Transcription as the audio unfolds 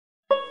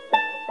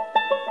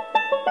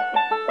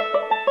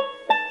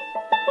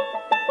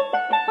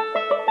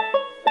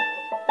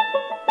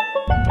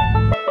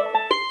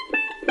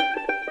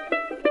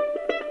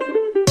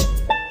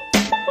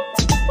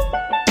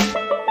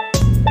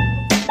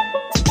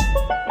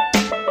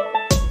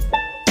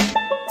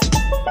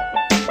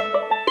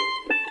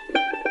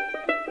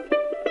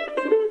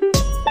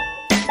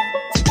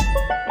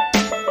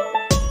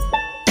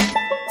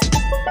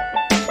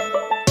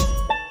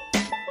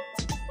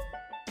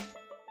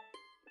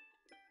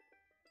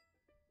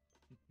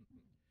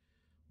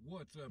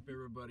What's up,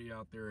 everybody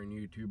out there on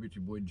YouTube? It's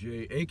your boy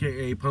Jay,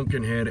 aka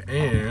Pumpkinhead,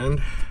 and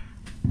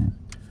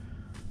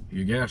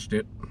you guessed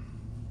it,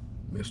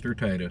 Mr.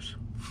 Titus.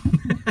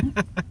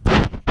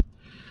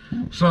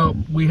 So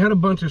we had a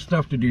bunch of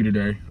stuff to do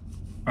today,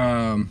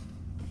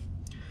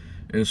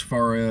 as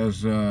far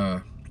as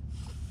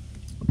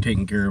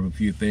taking care of a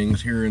few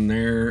things here and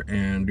there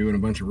and doing a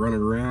bunch of running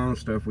around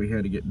stuff we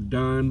had to get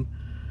done.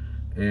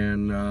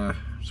 And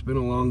it's been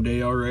a long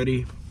day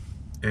already,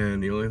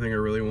 and the only thing I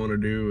really want to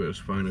do is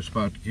find a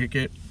spot to kick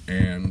it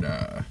and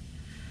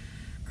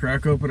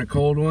crack open a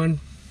cold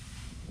one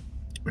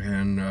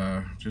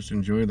and just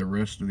enjoy the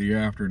rest of the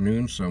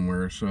afternoon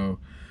somewhere. So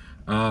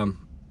we're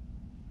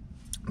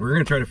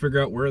gonna try to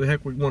figure out where the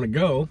heck we want to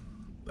go.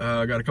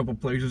 I got a couple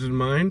places in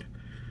mind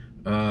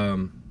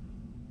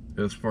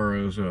as far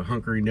as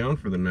hunkering down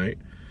for the night.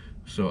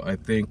 So I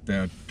think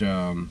that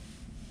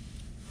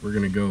we're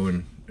gonna go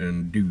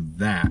and do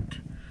that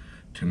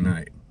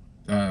tonight.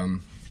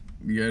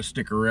 You guys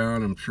stick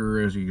around. I'm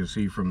sure, as you can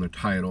see from the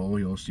title,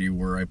 you'll see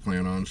where I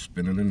plan on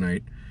spending the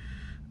night.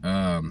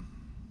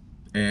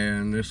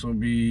 And this will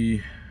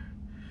be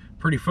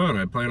pretty fun.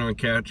 I plan on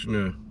catching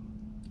a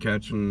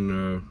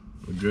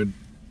good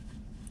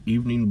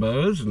evening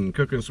buzz and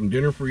cooking some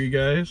dinner for you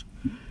guys,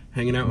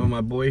 hanging out with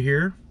my boy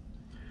here.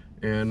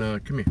 And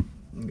come here,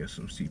 we got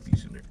some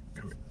CPs in there.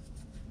 Come here.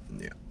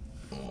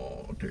 Yeah.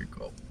 Oh, there you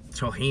go.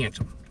 So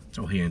handsome,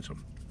 so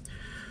handsome.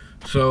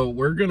 So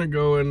we're gonna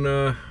go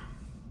and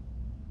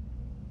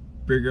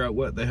figure out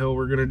what the hell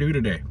we're gonna do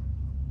today.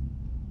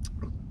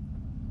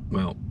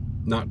 Well,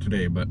 not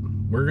today, but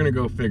we're gonna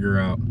go figure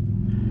out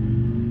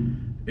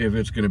if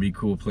it's gonna be a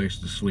cool place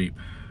to sleep.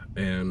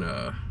 And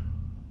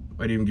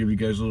might even give you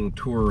guys a little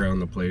tour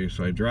around the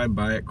place. I drive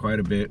by it quite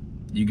a bit.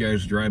 You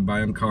guys drive by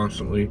them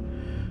constantly.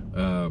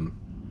 I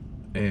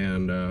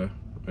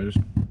just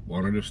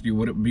wanted to see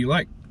what it would be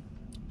like.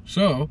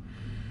 So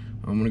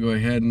I'm gonna go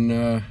ahead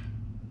and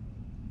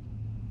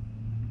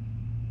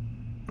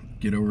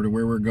get over to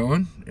where we're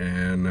going,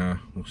 and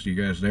we'll see you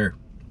guys there.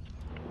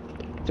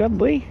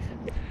 Dudley,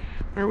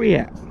 where are we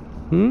at?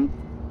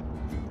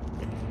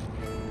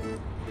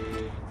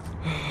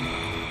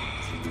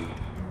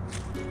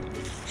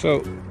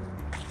 So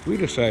we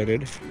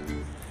decided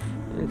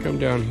we're gonna come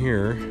down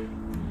here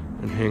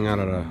and hang out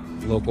at a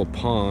local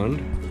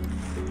pond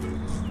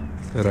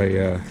that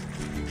I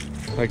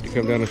like to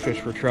come down and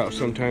fish for trout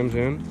sometimes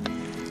in.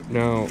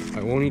 Now,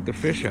 I won't eat the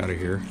fish out of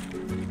here,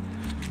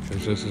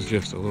 because this is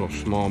just a little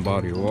small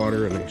body of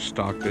water, and they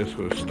stock this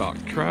with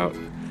stocked trout.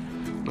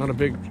 Not a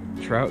big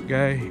trout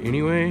guy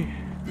anyway,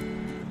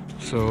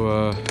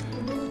 so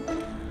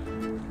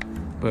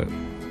but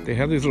they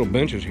have these little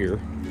benches here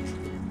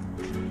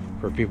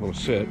for people to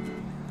sit,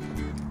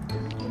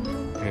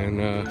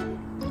 and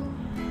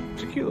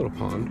it's a cute little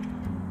pond.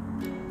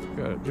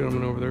 Got a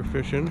gentleman over there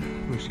fishing.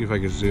 Let me see if I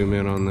can zoom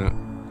in on that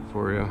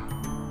for you.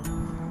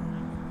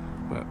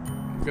 But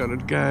got a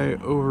guy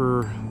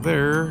over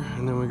there,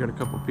 and then we got a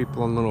couple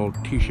people on the little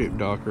T-shaped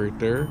dock right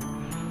there,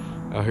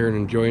 out here and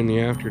enjoying the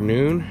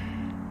afternoon.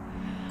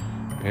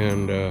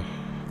 And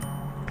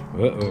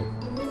uh-oh,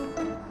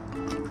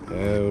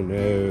 oh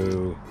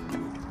no,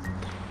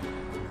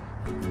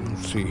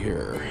 let's see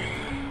here.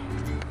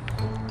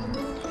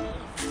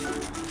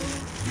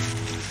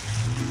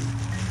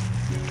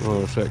 Oh,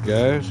 what's that,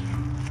 guys?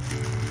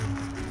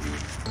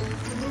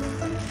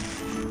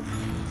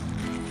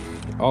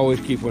 Always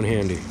keep one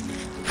handy.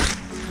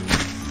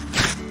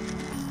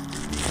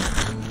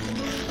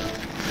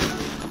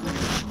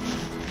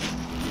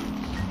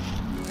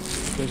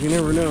 Because you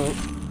never know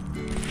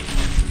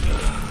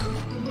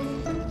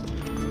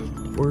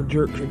where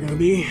jerks are gonna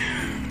be.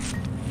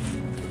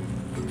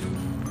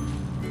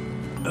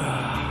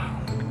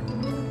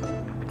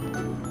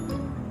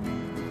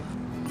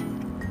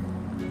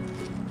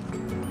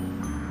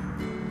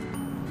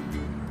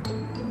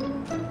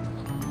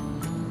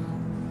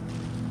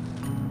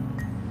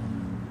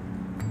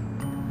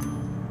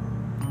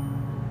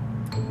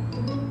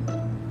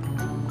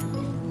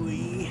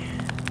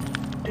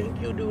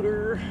 Thank you,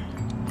 Duder.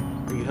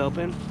 Are you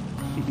helping?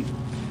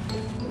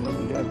 Mom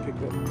and Dad pick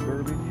up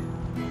garbage.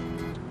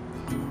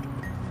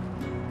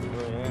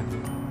 Oh yeah.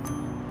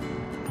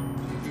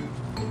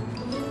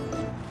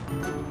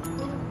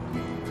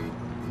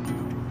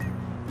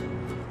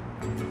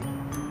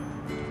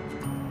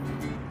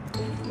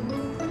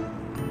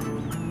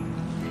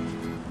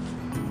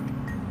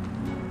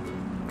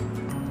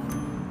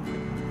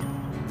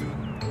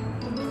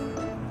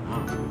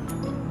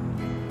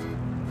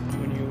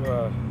 When you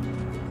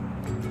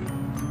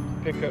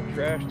pick up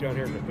trash down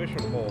here at the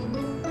fishing pole,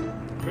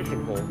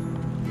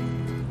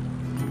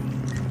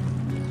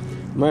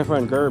 you might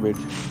find garbage,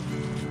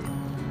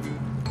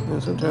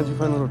 and sometimes you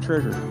find a little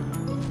treasure.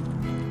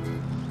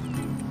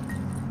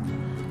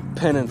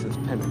 Penance is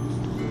penance.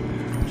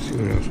 Let's see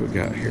what else we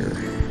got here.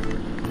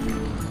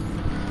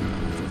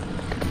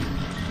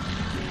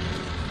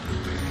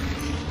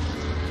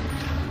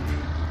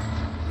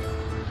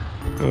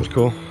 That was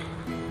cool.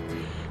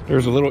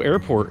 There's a little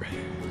airport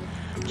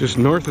just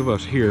north of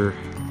us here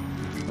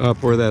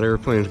up where that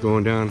airplane's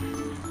going down.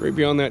 Right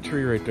beyond that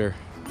tree right there.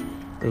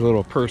 There's a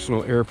little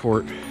personal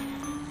airport.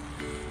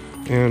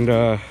 And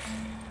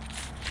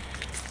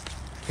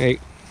hey,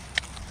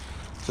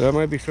 so that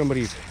might be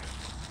somebody's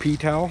pee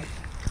towel.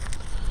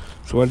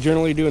 So what I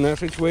generally do in that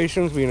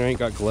situation, being I ain't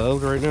got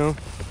gloves right now,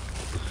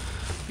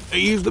 I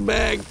use the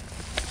bag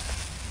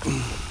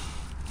and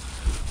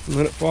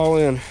let it fall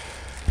in.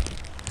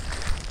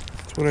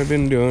 That's what I've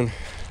been doing.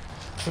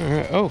 All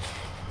right, oh,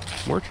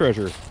 more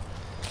treasure.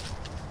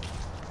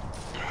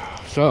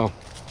 So,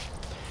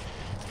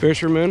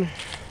 fishermen,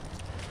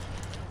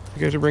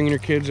 you guys are bringing your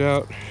kids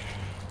out,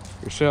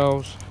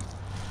 yourselves,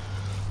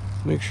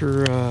 make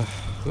sure, oh,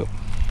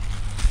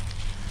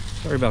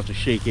 sorry about the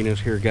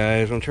shakiness here,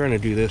 guys. I'm trying to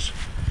do this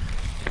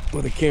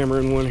with a camera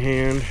in one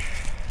hand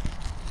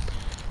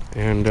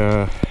and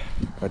a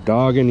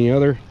dog in the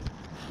other.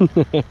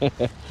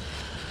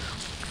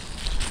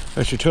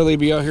 I should totally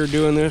be out here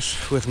doing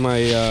this with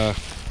my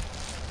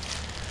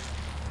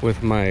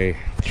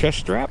chest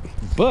strap,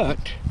 but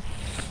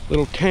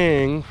little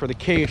tang for the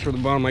case for the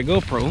bottom of my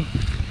GoPro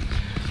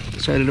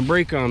decided to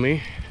break on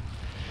me.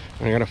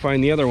 I gotta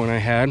find the other one I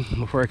had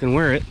before I can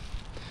wear it.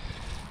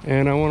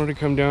 And I wanted to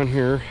come down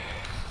here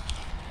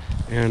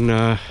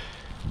and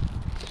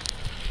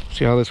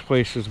see how this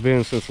place has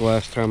been since the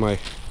last time I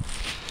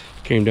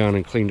came down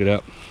and cleaned it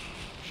up.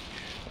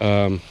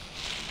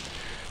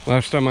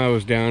 Last time I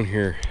was down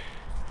here,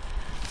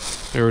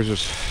 there was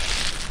this,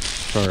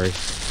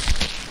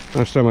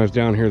 last time I was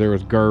down here, there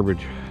was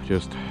garbage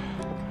just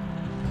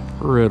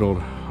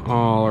riddled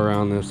all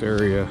around this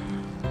area.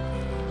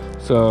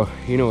 So,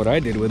 you know what I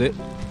did with it?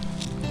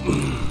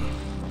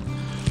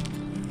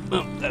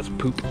 Oh, that's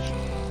poop.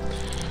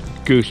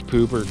 Goose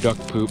poop or duck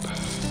poop.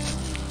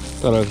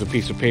 Thought it was a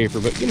piece of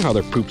paper, but you know how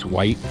their poop's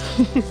white.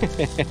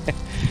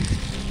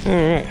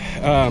 Alright,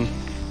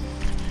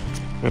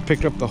 I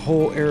picked up the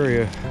whole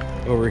area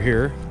over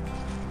here.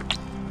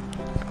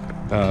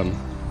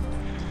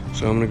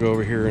 So I'm gonna go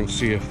over here and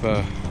see if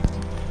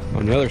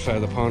on the other side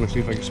of the pond and see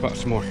if I can spot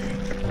some more.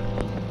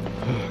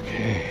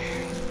 Okay.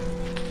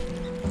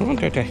 Come on,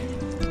 Tete.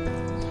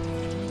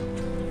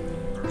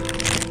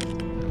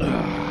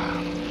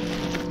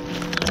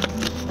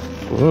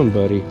 Come on,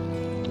 buddy.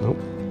 Nope.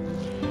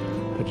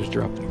 I just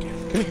dropped it again.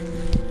 Okay.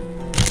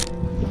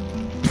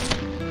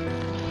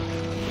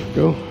 There we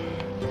go.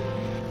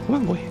 Come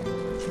on, boy.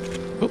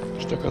 Oh,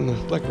 stuck on the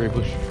blackberry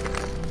bush.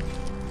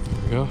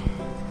 There we go.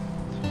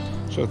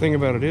 So the thing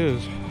about it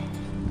is,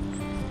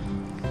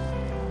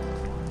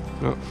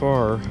 not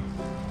far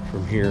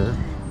from here,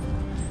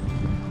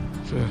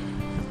 it's a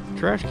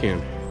trash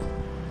can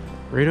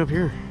right up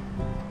here.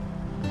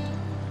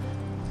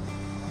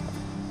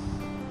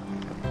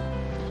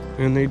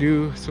 And they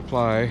do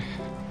supply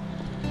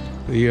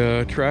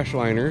the trash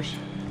liners.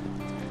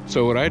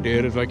 So what I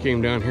did is I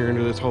came down here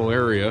into this whole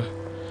area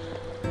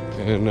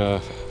and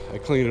I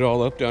cleaned it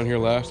all up down here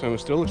last time. It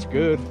still looks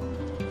good.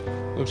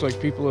 Looks like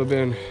people have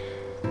been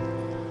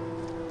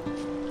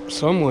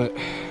somewhat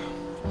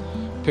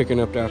picking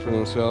up after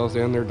themselves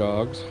and their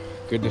dogs.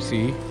 Good to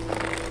see.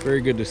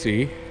 Very good to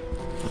see.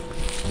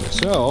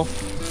 Myself,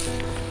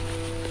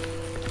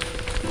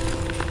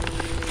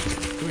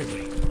 come here,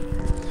 buddy.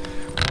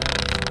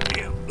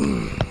 Yeah.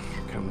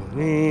 Come with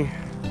me.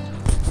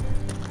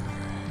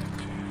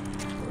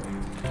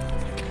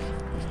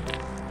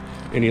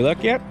 Any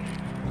luck yet?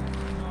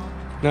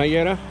 Not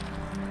yet, huh?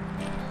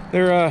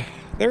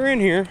 They're in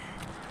here.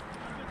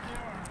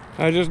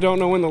 I just don't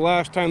know when the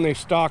last time they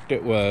stocked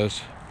it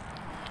was.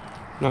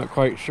 Not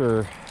quite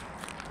sure.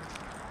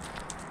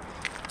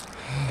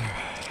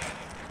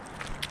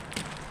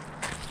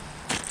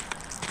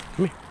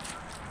 Come here.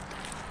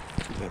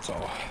 That's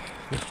all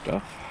this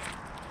stuff.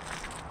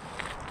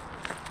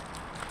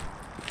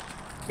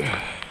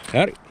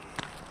 Howdy.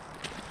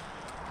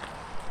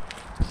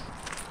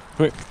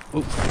 Wait.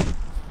 Oh.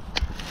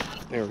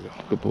 There we go.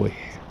 Good boy.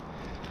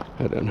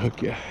 Had to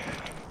unhook you.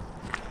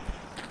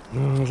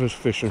 No, how's this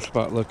fishing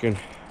spot looking?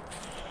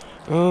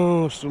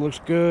 Oh, still looks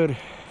good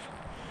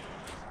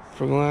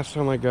from the last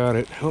time I got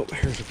it. Oh,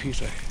 here's a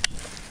piece.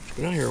 It's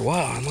been out here a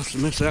while. I must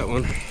have missed that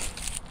one.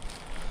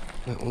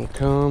 That one will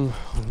come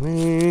with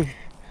me.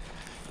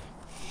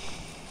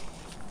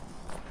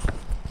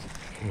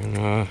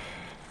 And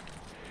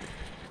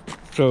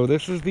so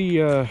this is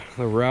the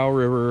Row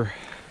River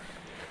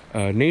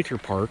Nature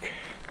Park,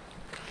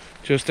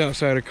 just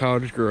outside of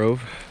Cottage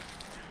Grove,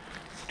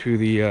 to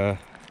the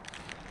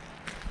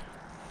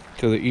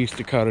east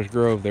of Cottage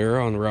Grove there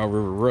on Row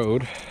River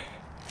Road.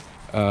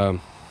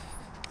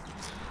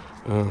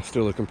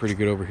 Still looking pretty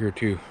good over here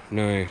too.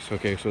 Nice.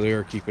 Okay, so they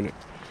are keeping it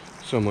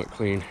somewhat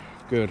clean.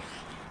 Good.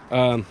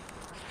 And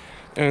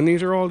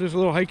these are all just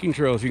little hiking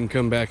trails. You can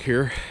come back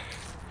here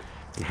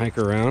and hike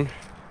around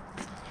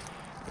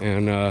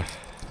and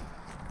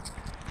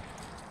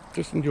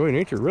just enjoy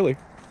nature, really.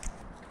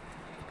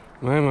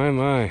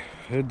 My.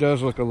 It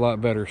does look a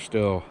lot better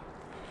still.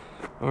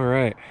 All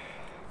right.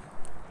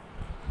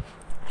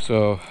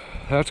 So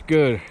that's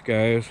good,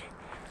 guys.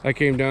 I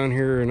came down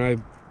here and I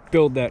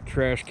filled that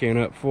trash can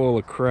up full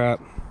of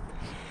crap.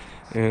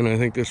 And I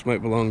think this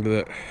might belong to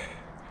that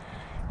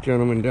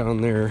gentleman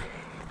down there.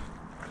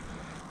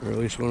 Or at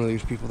least one of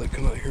these people that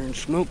come out here and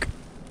smoke.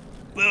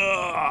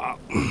 Ugh.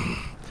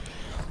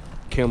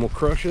 Camel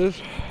Crushes.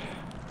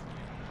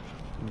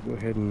 Go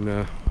ahead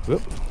and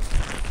whoop.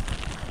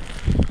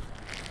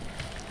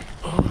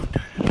 Oh,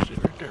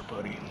 sit right there,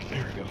 buddy.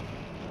 There we go.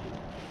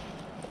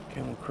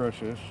 Camel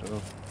Crushes.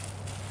 So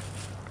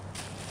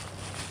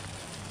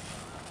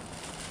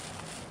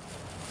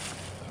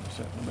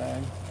set in the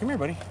bag. Come here,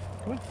 buddy.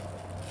 Come on.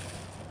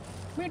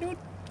 Come here, dude.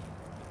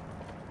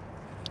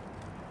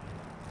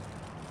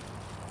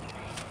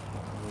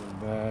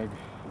 Bag.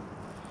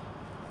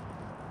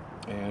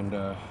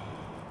 And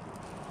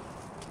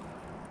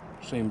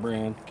same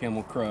brand,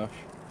 Camel Crush,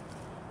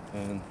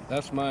 and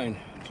that's mine.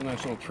 It's a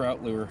nice little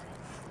trout lure,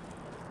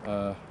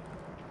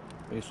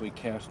 basically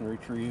cast and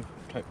retrieve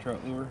type trout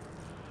lure.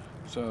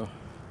 So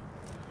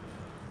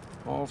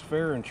all's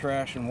fair in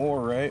trash and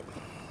war, right?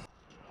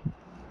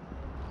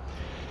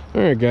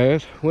 All right,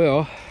 guys.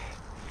 Well,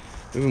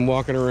 we've been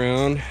walking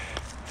around.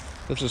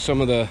 This is some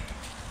of the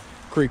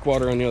creek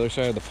water on the other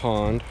side of the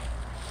pond,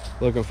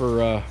 looking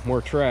for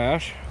more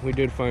trash. We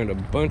did find a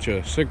bunch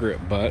of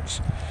cigarette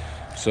butts,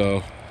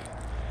 so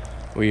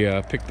we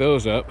picked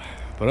those up.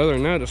 But other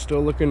than that, it's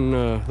still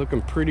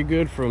looking pretty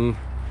good from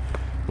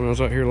when I was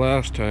out here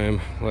last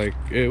time. Like,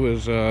 it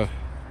was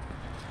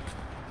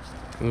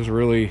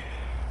really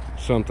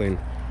something.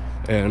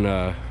 And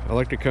I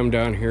like to come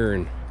down here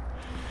and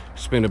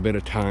spend a bit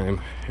of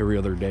time every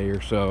other day or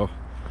so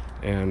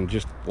and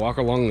just walk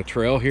along the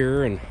trail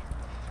here and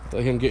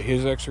let him get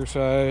his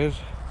exercise,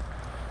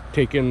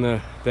 take in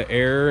the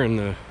air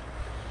and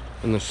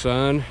the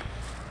sun.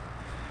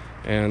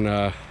 And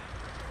look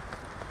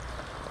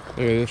at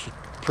this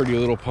pretty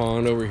little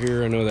pond over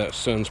here. I know that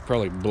sun's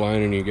probably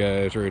blinding you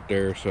guys right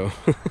there, so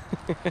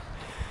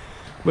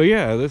but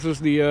yeah, this is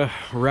the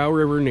Row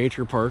River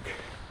Nature Park.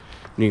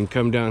 And you can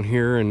come down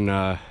here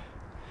and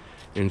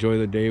enjoy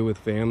the day with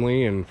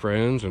family and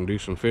friends and do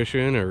some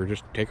fishing, or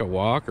just take a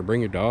walk, or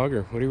bring your dog,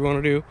 or whatever you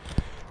want to do.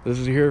 This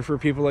is here for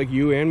people like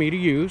you and me to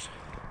use.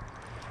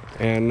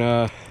 And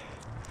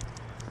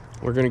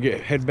we're gonna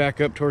head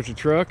back up towards the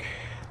truck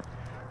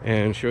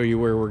and show you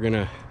where we're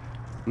gonna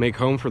make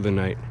home for the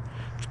night.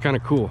 It's kind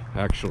of cool,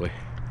 actually.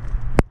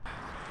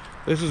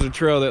 This is a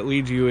trail that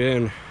leads you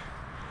in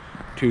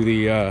to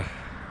the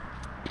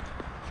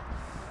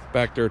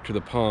back there to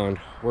the pond.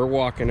 We're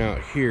walking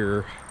out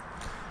here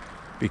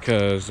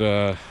because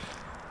I'm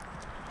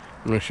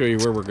going to show you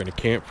where we're going to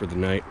camp for the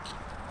night.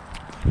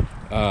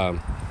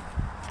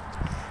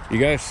 You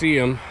guys see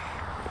them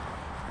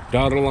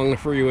dotted along the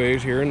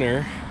freeways here and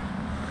there,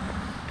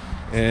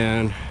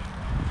 and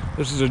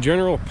this is a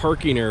general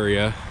parking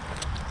area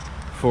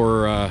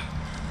for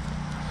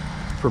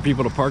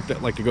people to park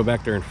that like to go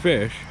back there and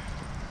fish.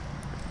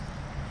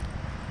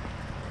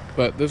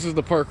 But this is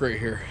the park right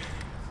here,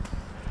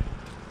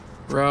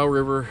 Row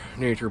River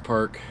Nature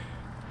Park.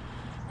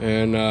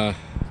 And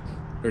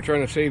they're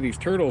trying to save these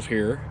turtles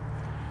here,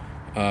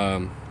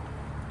 and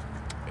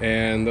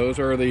those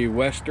are the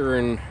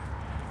western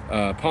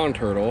pond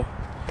turtle.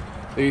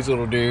 These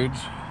little dudes,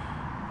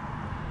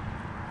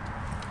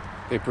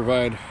 they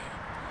provide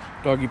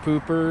doggy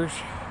poopers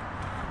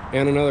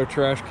and another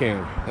trash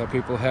can that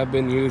people have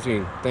been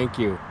using. Thank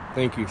you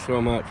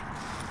so much.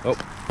 Oh,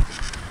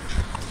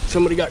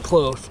 somebody got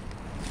close.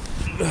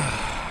 There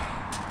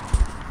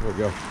we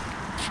go.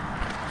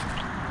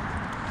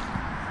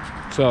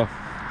 So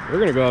we're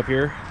gonna go up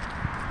here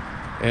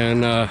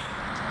and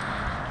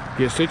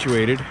get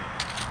situated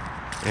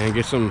and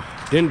get some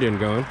din-din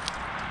going.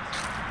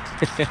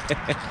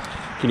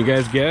 Can you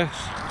guys guess?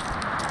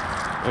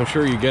 I'm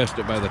sure you guessed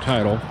it by the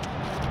title.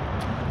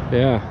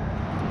 Yeah.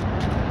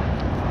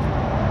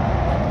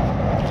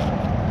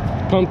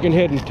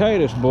 Pumpkinhead and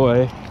Titus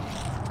boy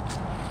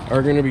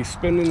are gonna be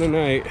spending the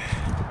night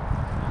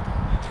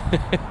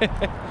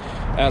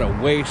at a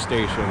way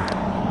station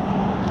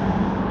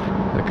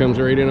that comes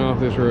right in off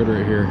this road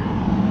right here.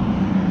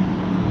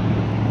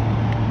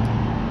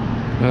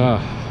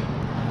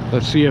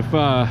 Let's see if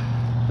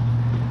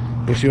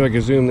let's see if I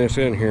can zoom this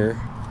in here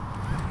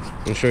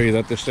and show you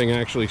that this thing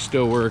actually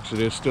still works. It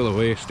is still a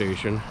way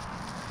station.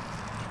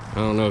 I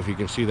don't know if you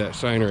can see that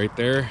sign right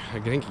there. I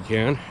think you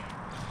can.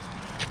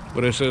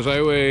 But it says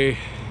I weigh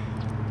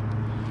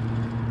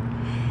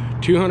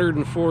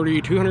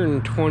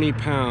 220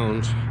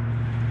 pounds.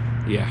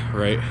 Yeah,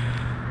 right.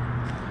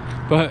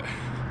 But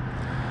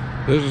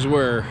this is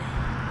where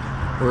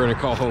we're gonna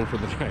call home for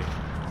the night.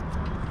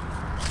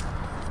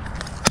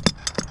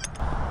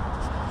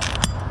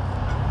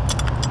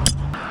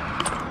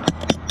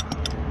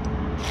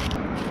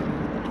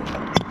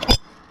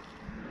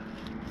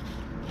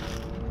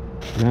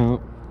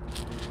 Now,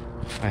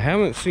 I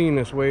haven't seen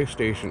this way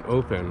station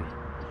open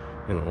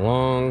in a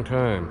long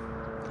time,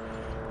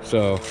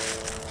 so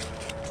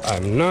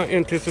I'm not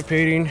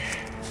anticipating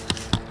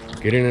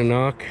getting a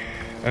knock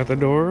at the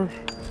door.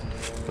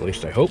 At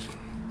least I hope.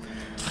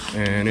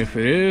 And if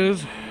it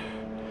is,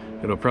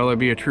 it'll probably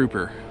be a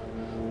trooper.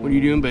 What are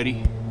you doing, buddy?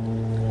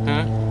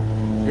 Huh?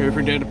 You ready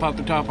for Dad to pop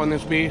the top on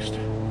this beast?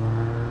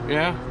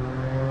 Yeah?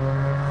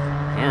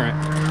 Alright.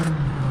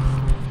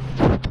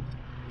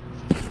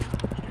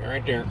 Stay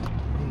right there.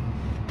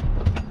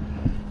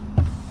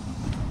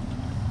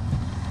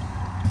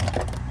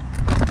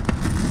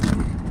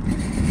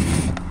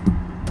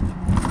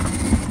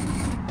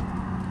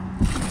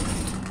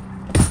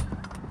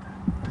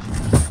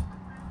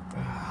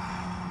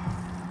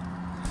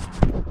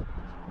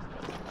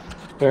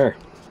 There.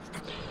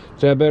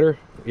 Is that better?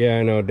 Yeah,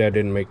 I know Dad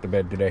didn't make the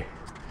bed today.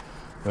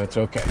 That's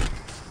okay.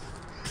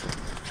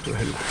 Go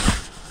ahead and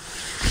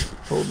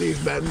hold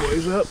these bad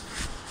boys up.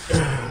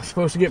 It's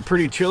supposed to get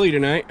pretty chilly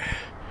tonight.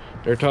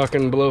 They're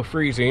talking below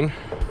freezing.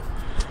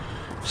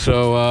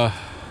 So,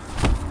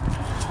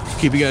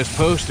 keep you guys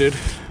posted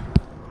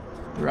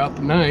throughout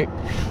the night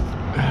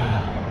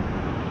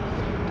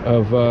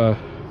of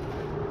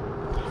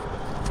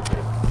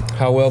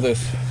how well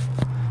this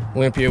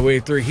Olympia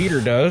Wave 3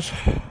 heater does,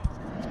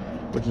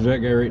 which is that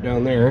guy right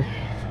down there.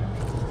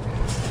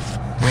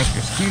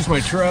 Excuse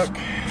my truck.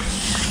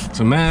 It's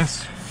a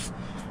mess.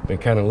 Been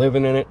kind of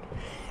living in it,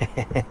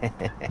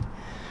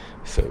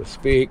 so to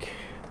speak.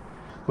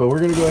 But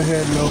we're gonna go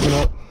ahead and open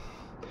up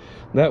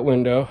that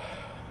window.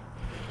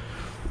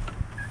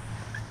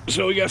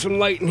 So we got some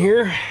light in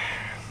here.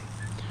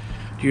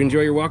 Do you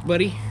enjoy your walk,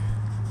 buddy?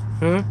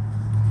 Huh?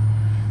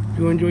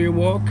 Do you enjoy your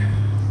walk?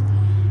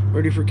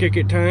 Ready for kick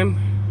it time?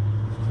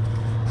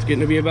 It's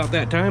getting to be about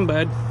that time,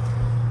 bud.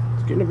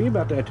 It's getting to be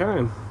about that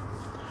time.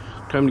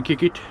 Time to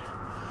kick it.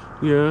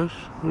 Yes,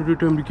 it's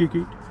time to kick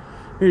it.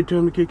 It's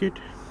time to kick it.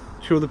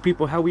 Show the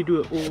people how we do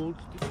it, old.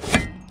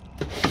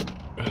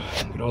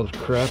 Get all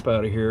this crap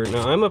out of here.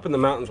 Now, I'm up in the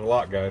mountains a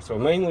lot, guys, so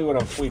mainly what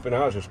I'm sweeping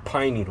out is just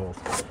pine needles.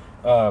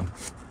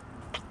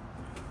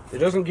 It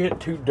doesn't get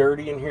too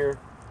dirty in here,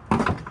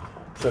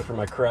 except for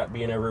my crap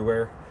being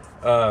everywhere.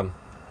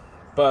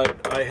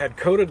 But I had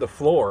coated the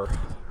floor.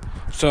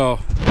 So,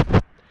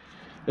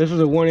 this is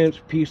a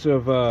 1-inch piece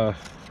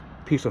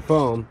of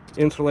foam,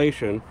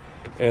 insulation.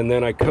 And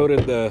then I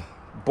coated the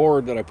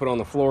board that I put on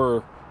the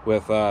floor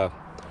with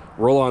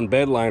roll-on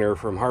bed liner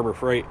from Harbor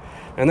Freight.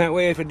 And that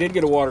way, if it did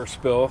get a water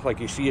spill, like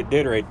you see it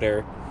did right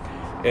there,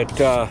 it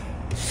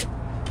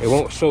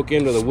won't soak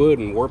into the wood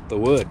and warp the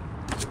wood.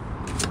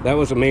 That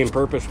was the main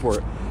purpose for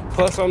it.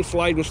 Plus, I'm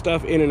sliding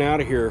stuff in and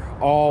out of here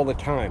all the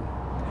time.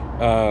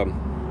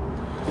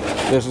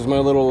 This is my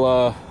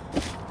little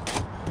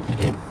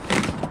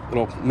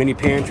mini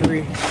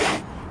pantry.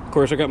 Of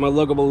course, I got my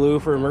luggable loo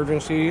for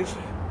emergencies.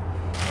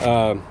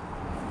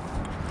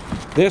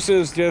 This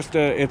is just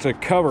it's a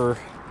cover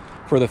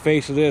for the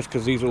face of this,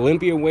 because these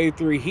Olympia Wave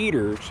 3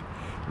 heaters,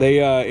 they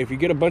if you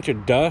get a bunch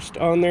of dust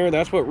on there,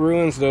 that's what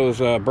ruins those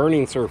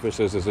burning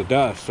surfaces, is the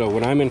dust. So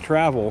when I'm in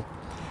travel,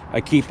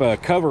 I keep a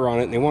cover on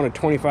it, and they wanted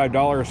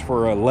 $25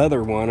 for a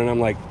leather one, and I'm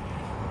like,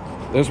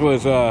 this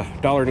was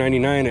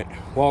 $1.99 at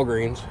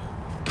Walgreens,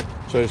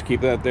 so I just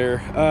keep that there.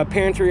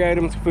 Pantry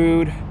items,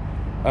 food,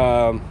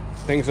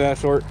 things of that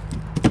sort.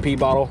 Pee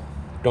bottle,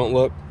 don't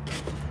look.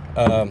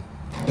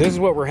 This is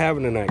what we're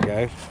having tonight,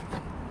 guys.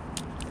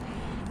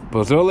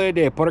 Pozole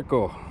de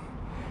porco.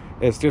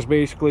 It's just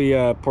basically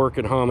pork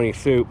and hominy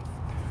soup.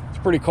 It's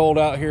pretty cold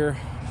out here.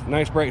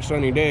 Nice bright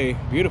sunny day,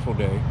 beautiful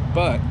day,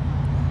 but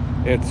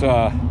it's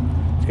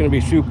gonna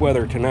be soup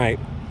weather tonight.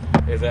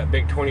 Is that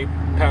big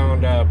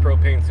 20-pound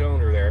propane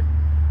cylinder there?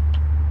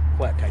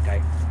 What, Tai?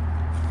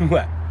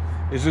 What?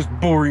 Is this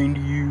boring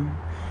to you?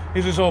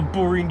 Is this all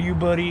boring to you,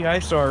 buddy?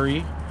 I'm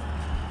sorry.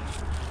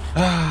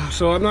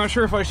 So I'm not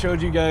sure if I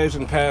showed you guys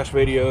in past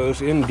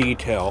videos in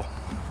detail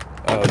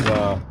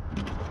of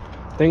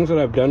things that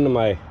I've done to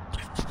my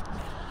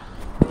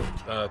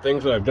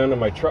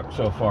truck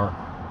so far.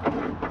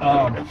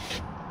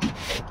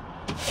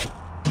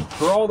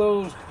 For all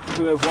those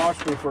who have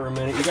watched me for a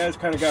minute, you guys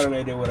kind of got an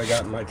idea what I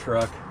got in my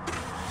truck.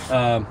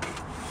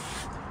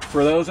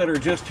 For those that are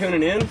just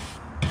tuning in,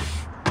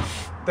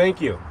 thank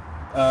you.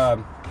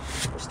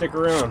 Stick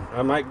around.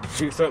 I might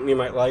do something you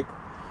might like.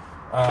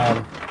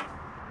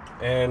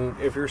 And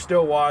if you're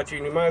still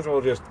watching, you might as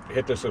well just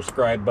hit the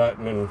subscribe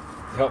button and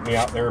help me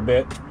out there a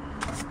bit.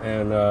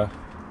 And I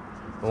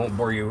won't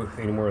bore you with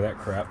any more of that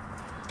crap.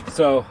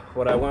 So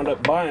what I wound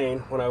up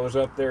buying when I was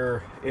up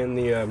there in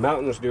the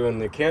mountains doing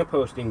the camp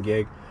hosting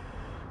gig,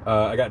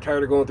 I got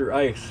tired of going through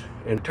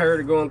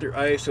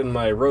ice in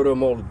my roto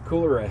molded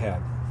cooler I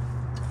had.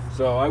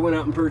 So I went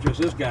out and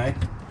purchased this guy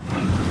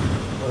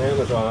on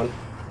Amazon.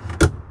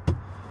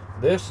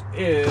 This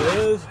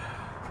is,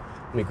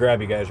 let me grab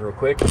you guys real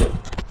quick.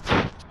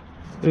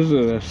 This is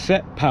a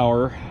Set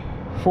Power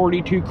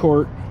 42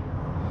 quart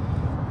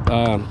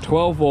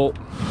 12 volt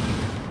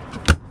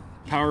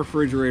power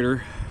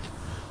refrigerator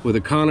with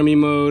economy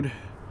mode.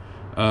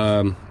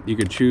 You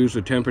could choose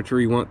the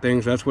temperature you want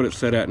things. That's what it's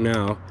set at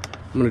now.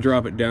 I'm going to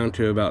drop it down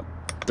to about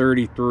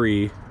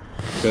 33,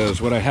 because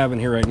what I have in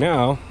here right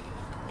now,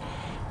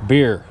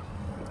 beer,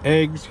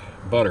 eggs,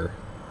 butter,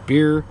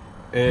 beer,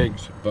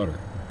 eggs, butter,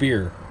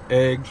 beer,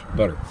 eggs,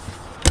 butter.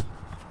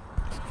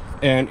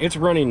 And it's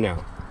running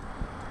now.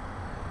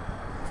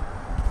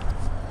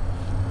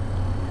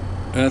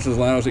 That's as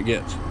loud as it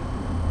gets.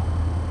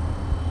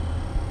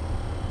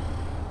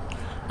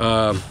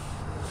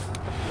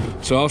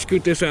 So I'll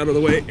scoot this out of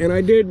the way, and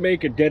I did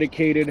make a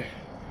dedicated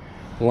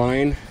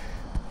line.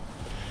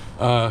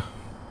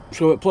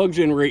 So it plugs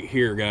in right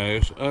here,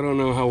 guys. I don't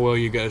know how well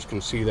you guys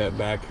can see that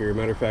back here.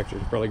 Matter of fact, I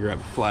should probably grab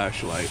a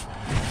flashlight,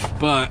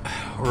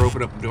 or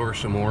open up the door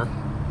some more.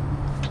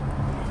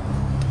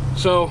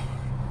 So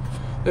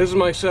this is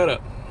my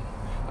setup.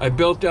 I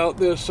built out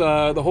this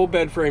the whole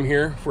bed frame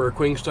here for a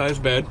queen size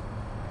bed.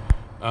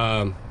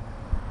 Let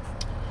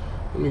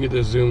me get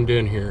this zoomed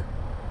in here.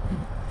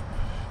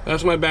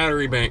 That's my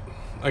battery bank.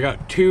 I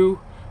got two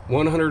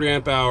 100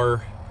 amp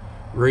hour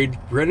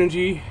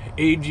Renogy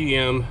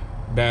AGM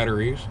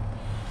batteries.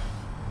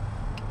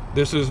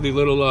 This is the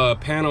little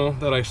panel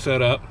that I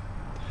set up,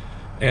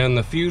 and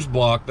the fuse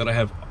block that I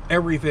have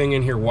everything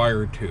in here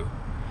wired to.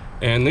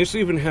 And this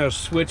even has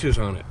switches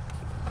on it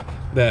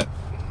that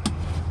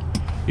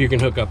you can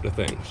hook up to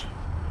things.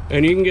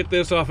 And you can get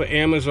this off of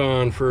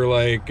Amazon for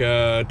like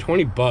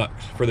 20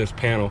 bucks for this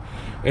panel,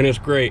 and it's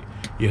great.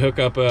 You hook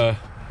up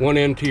one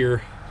end to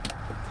your,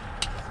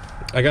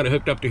 I got it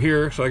hooked up to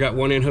here, so I got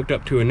one end hooked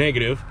up to a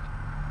negative,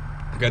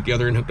 I got the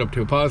other end hooked up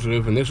to a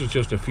positive, and this is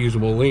just a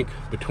fusible link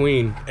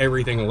between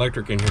everything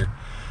electric in here.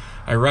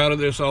 I routed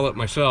this all up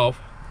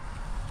myself.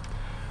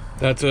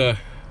 That's a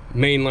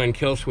mainline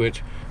kill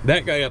switch.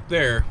 That guy up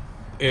there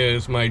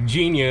is my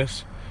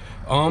Genius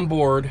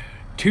onboard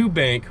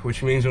 2-bank,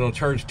 which means it'll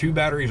charge 2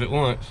 batteries at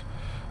once,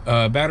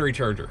 battery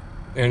charger.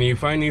 And you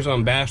find these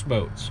on bass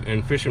boats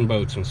and fishing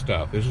boats and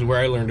stuff. This is where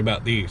I learned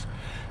about these.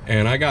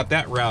 And I got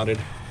that routed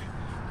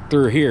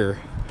through here,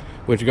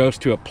 which goes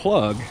to a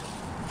plug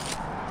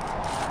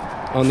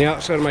on the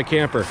outside of my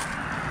camper,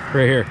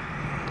 right here.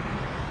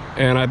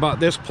 And I bought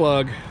this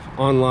plug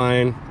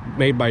online,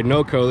 made by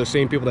Noco, the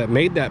same people that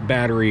made that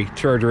battery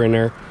charger in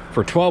there,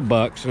 for 12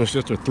 bucks, and it's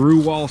just a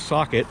through wall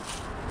socket.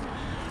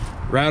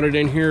 Routed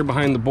in here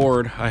behind the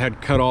board. I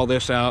had cut all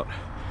this out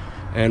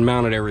and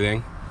mounted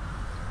everything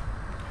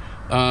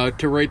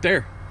to right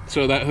there.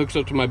 So that hooks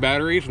up to my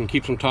batteries and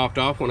keeps them topped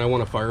off when I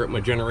want to fire up my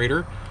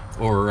generator,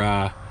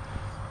 or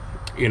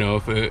you know,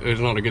 if it's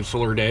not a good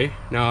solar day.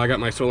 Now I got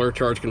my solar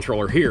charge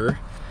controller here,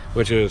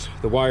 which is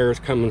the wires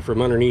coming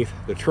from underneath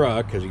the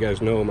truck, because you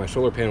guys know my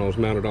solar panel is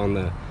mounted on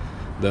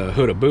the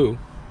hood of Boo,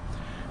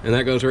 and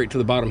that goes right to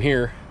the bottom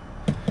here,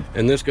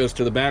 and this goes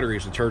to the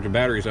batteries to charge the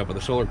batteries up with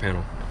the solar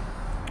panel.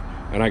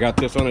 And I got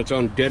this on its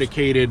own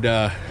dedicated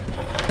line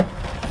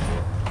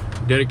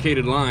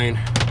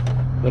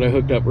that I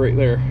hooked up right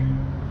there.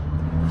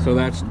 So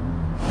that's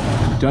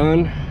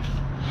done,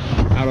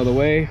 out of the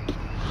way.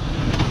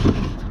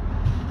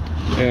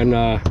 And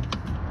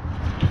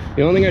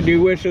the only thing I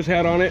do wish this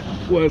had on it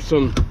was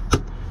some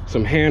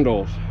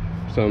handles,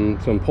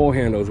 some pull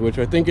handles, which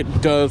I think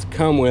it does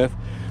come with.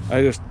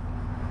 I just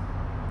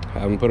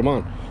haven't put them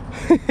on.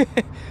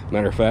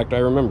 Matter of fact, I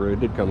remember it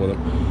did come with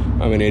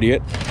them. I'm an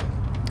idiot.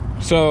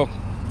 So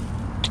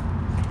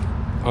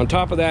on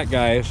top of that,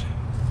 guys,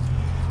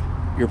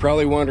 you're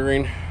probably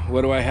wondering,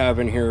 what do I have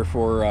in here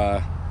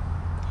for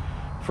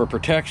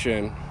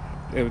protection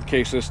in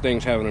case this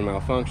thing's having a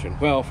malfunction?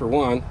 Well, for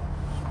one,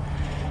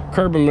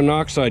 carbon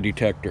monoxide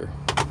detector,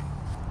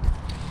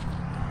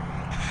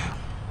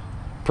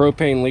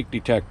 propane leak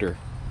detector.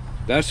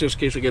 That's just in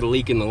case I get a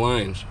leak in the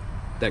lines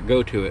that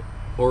go to it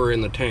or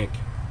in the tank.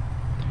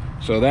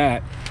 So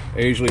that I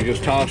usually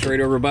just toss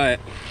right over by it.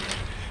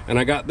 And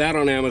I got that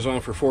on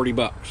Amazon for 40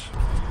 bucks.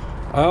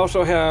 I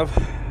also have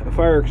a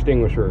fire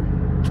extinguisher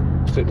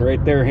sitting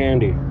right there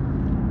handy.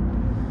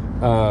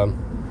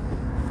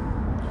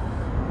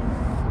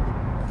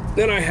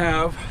 Then I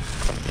have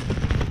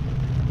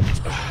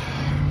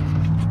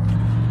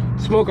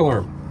smoke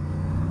alarm.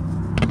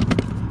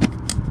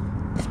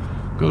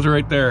 Goes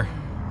right there.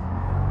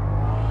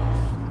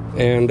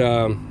 And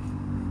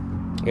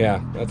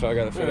yeah, that's all I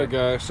gotta say. Alright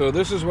guys, so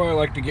this is why I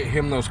like to get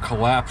him those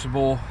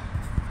collapsible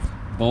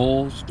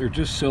bowls. They're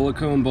just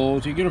silicone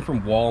bowls. You get them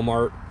from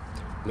Walmart,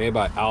 made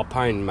by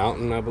Alpine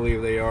Mountain, I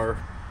believe they are.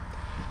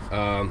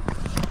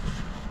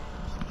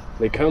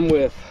 They come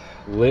with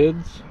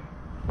lids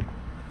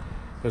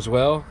as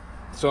well,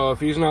 so if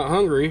he's not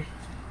hungry,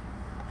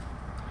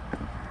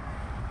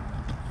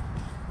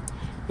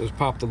 just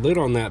pop the lid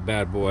on that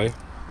bad boy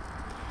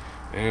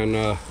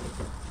and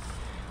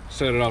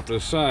set it off to the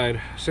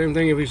side. Same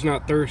thing if he's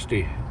not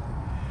thirsty.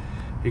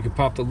 You can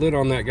pop the lid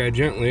on that guy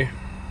gently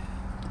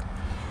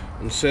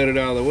and set it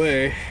out of the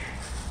way,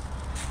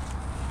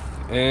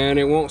 and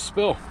it won't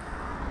spill.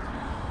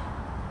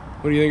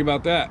 What do you think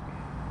about that?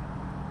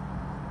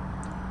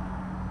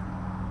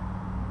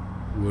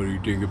 What do you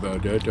think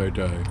about that,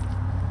 Tai-Tai?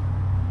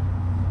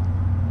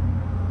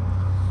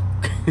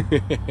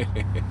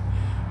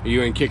 Are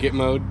you in kick it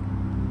mode?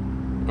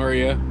 Are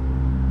you?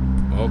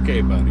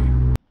 Okay, buddy.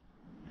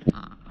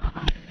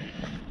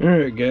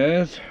 Alright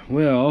guys,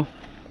 well,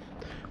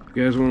 if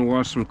you guys want to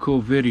watch some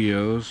cool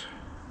videos,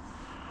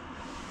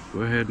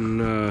 go ahead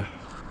and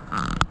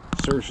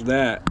search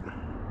that.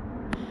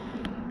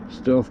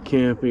 Stealth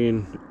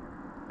camping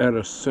at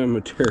a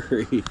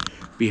cemetery,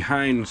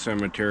 behind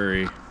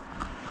cemetery,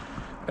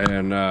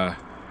 and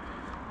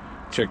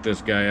check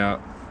this guy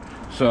out.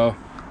 So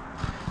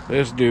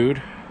this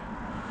dude,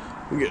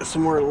 we get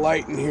some more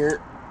light in here.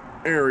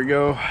 There we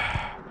go.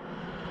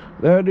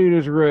 That dude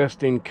is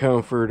resting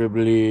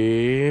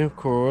comfortably. Of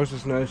course,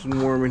 it's nice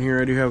and warm in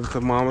here. I do have a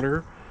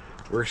thermometer.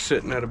 We're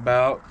sitting at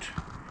about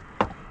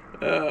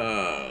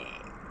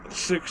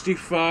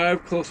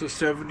 65, close to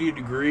 70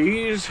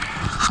 degrees.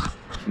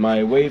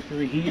 My wave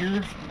through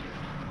here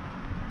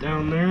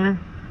down there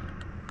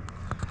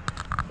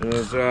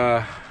is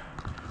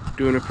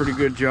doing a pretty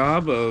good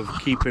job of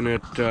keeping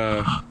it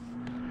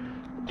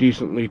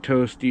decently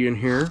toasty in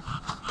here.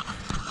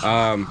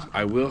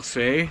 I will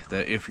say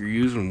that if you're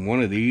using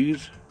one of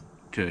these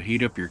to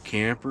heat up your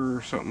camper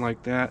or something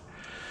like that,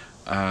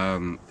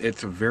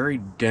 it's a very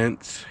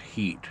dense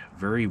heat,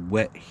 very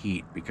wet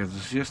heat, because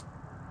it's just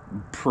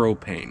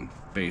propane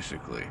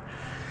basically.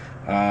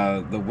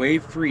 The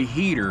wave-free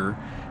heater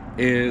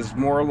is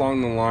more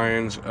along the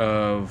lines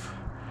of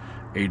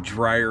a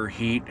drier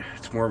heat.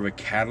 It's more of a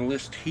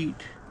catalyst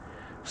heat,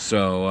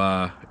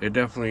 so it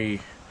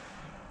definitely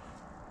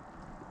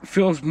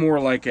feels more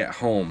like at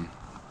home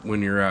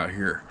when you're out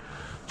here.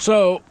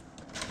 So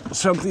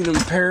something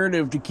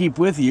imperative to keep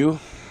with you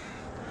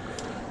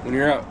when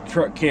you're out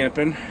truck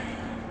camping.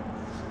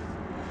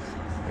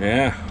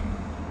 Yeah,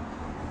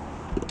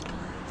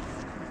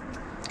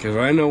 because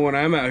I know when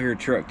I'm out here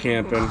truck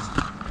camping,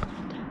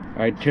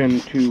 I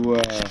tend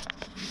to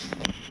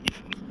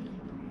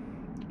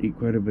eat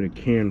quite a bit of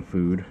canned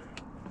food.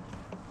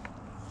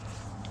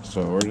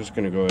 So we're just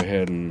gonna go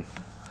ahead and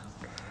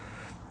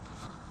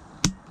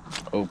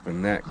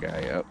open that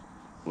guy up.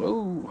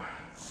 Whoa,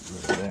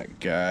 that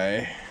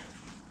guy.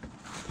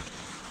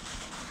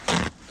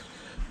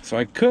 So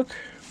I cook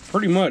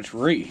pretty much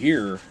right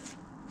here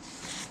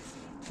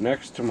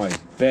next to my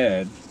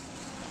bed.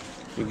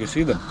 You can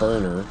see the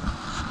burner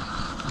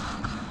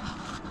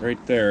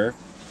right there.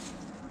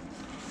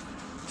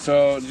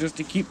 So just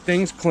to keep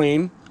things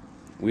clean,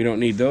 we don't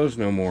need those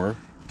no more.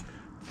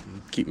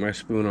 Keep my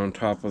spoon on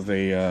top of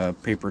a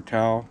paper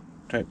towel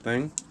type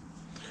thing.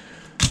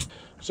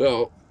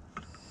 So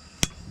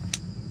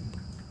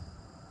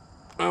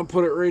I'll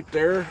put it right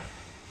there.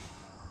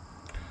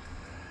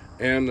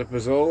 And the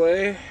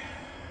pozole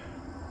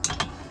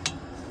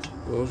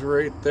goes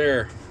right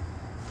there.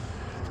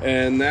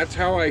 And that's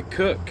how I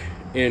cook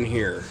in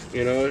here.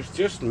 You know, it's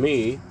just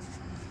me.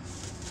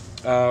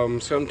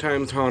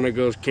 Sometimes Hannah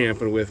goes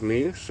camping with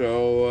me,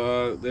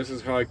 so this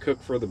is how I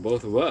cook for the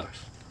both of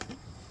us.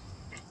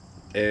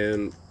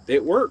 And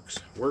it works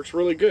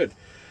really good.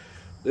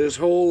 This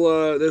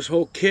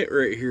whole kit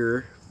right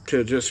here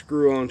to just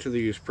screw onto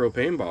these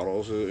propane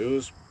bottles, it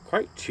was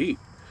quite cheap,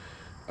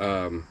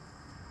 to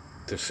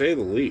say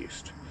the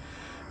least.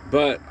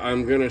 But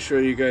I'm gonna show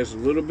you guys a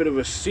little bit of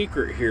a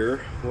secret here.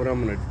 What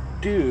I'm gonna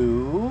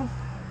do,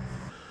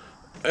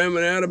 I'm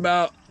gonna add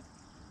about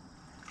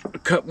a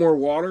cup more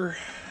water,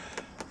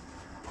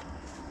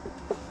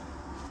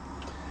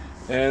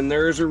 and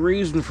there's a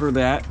reason for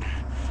that,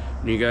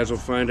 and you guys will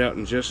find out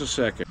in just a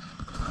second.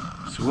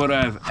 So what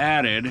I've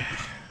added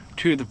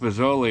to the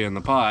pozole in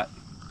the pot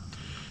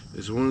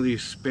is one of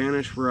these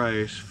Spanish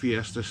rice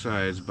fiesta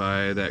sides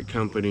by that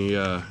company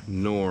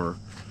Knorr.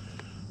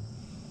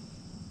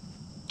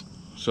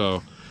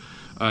 So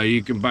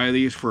you can buy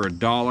these for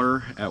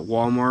 $1 at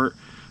Walmart.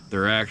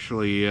 They're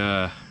actually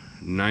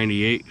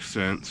 98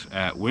 cents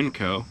at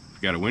Winco.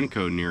 If you got a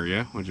Winco near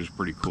you, which is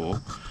pretty cool.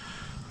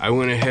 I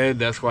went ahead,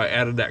 that's why I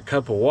added that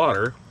cup of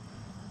water,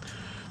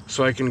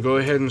 so I can go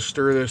ahead and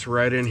stir this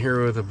right in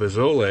here with a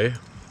pozole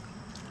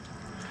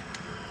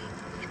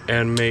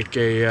and make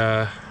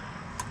a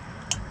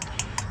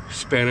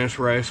Spanish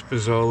rice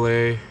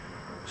pozole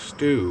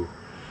stew.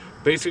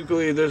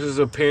 Basically, this is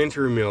a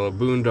pantry meal, a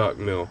boondock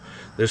meal.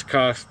 This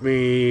cost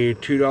me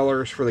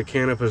 $2 for the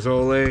can of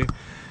pozole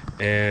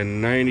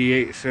and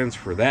 98 cents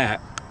for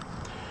that.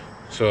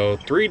 So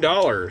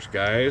 $3,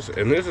 guys,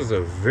 and this is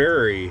a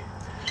very,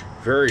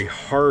 very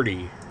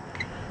hearty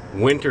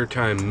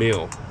wintertime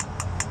meal.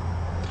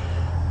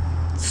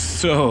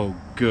 So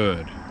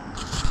good.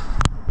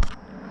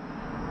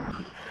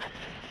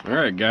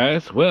 Alright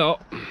guys, well,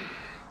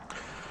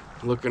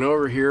 looking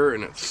over here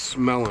and it's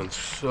smelling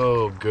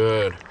so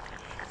good.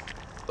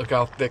 Look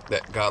how thick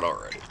that got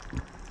already,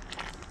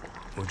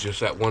 with just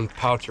that one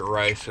pouch of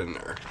rice in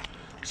there.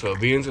 So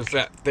being it's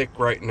that thick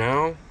right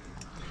now,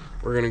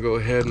 we're gonna go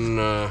ahead and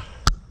we're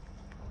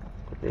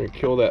gonna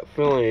kill that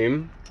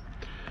flame,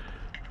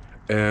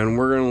 and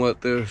we're gonna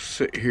let this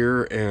sit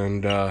here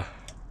and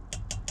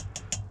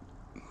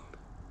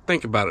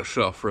think about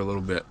itself for a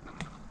little bit.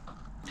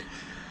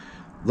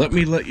 Let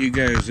me let you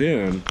guys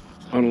in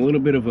on a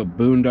little bit of a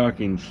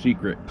boondocking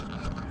secret.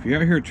 If you're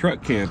out here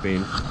truck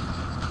camping,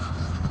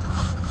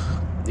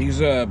 these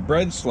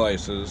bread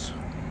slices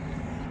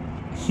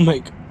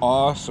make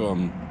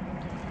awesome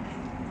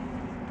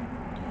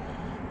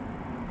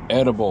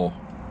edible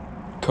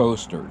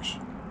coasters,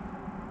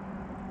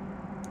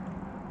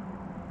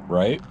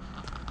 right?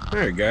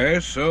 Alright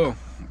guys, so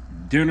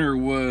Dinner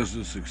was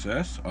a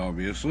success,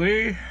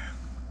 obviously.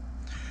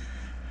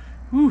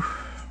 Whew.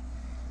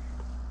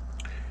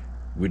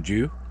 Would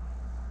you?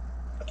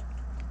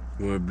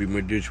 You want to be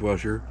my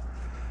dishwasher?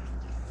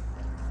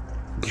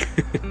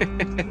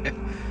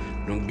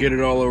 Don't get it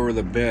all over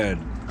the bed.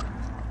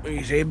 What do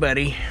you say,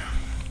 buddy?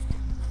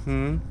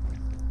 You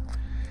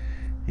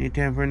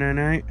time for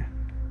night-night?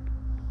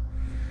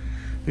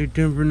 You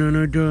time for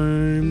night-night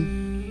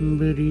time,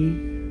 buddy?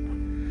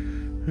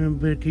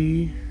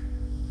 Buddy?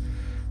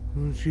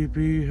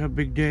 CP, a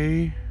big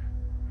day?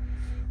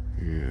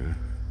 Yeah.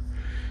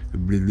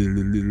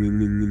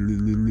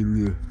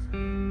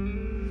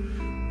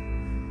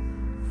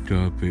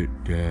 Stop it,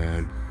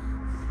 Dad.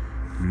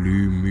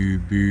 Leave me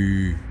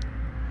be.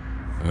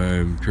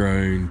 I'm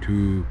trying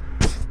to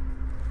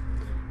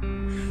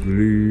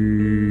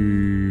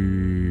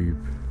sleep.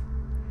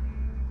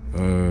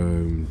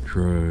 I'm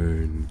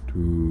trying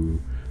to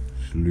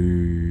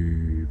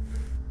sleep.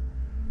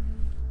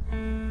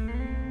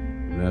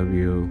 Love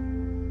you.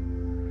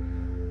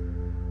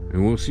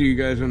 And we'll see you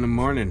guys in the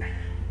morning.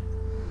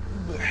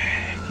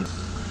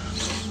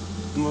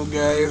 Well,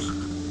 guys,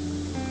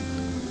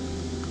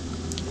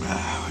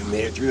 we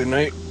made it through the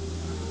night.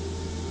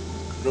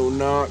 No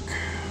knock.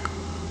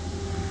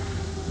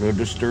 No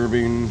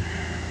disturbing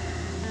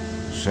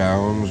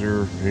sounds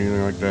or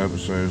anything like that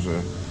besides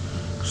the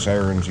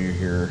sirens you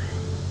hear.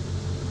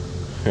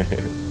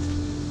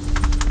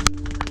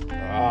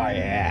 Oh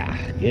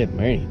yeah. Good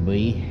morning,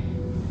 boy.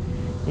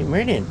 Good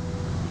morning.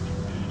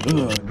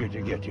 Oh, I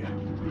get you.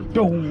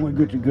 Oh, I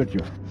get you.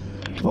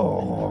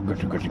 Oh,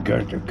 get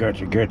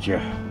you.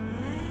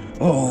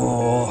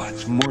 Oh,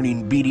 it's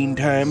morning beating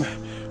time.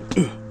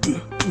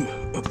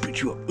 I'll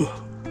beat you up.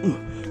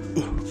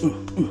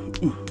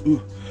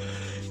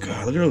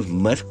 God, look at those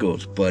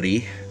muscles,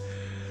 buddy.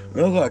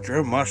 Look at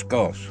your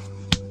muscles.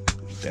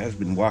 Dad's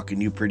been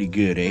walking you pretty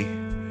good, eh?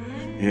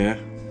 Yeah?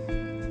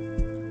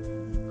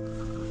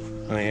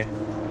 Oh, yeah?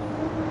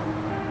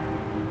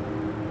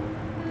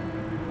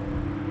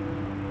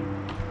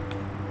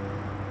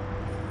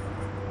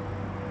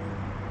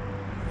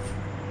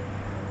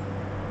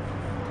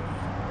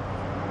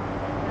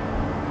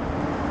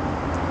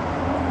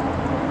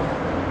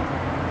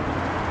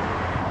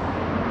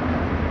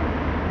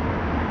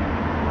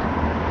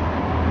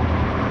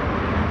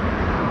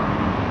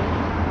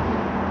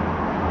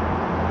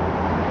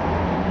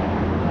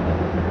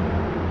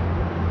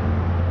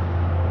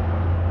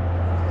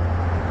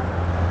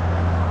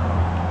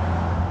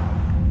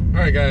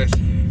 Alright guys,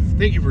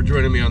 thank you for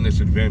joining me on this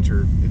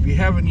adventure. If you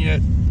haven't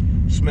yet,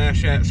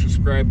 smash that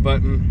subscribe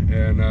button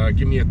and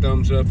give me a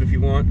thumbs up if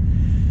you want.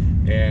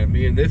 And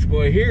me and this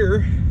boy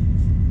here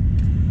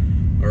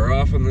are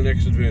off on the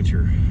next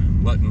adventure.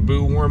 Letting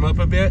Boo warm up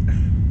a bit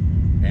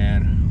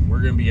and we're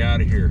going to be out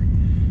of here.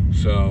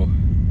 So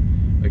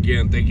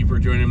again, thank you for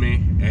joining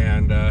me,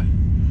 and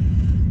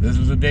this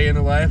is a day in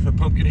the life of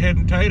Pumpkinhead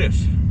and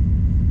Titus.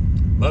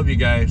 Love you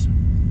guys.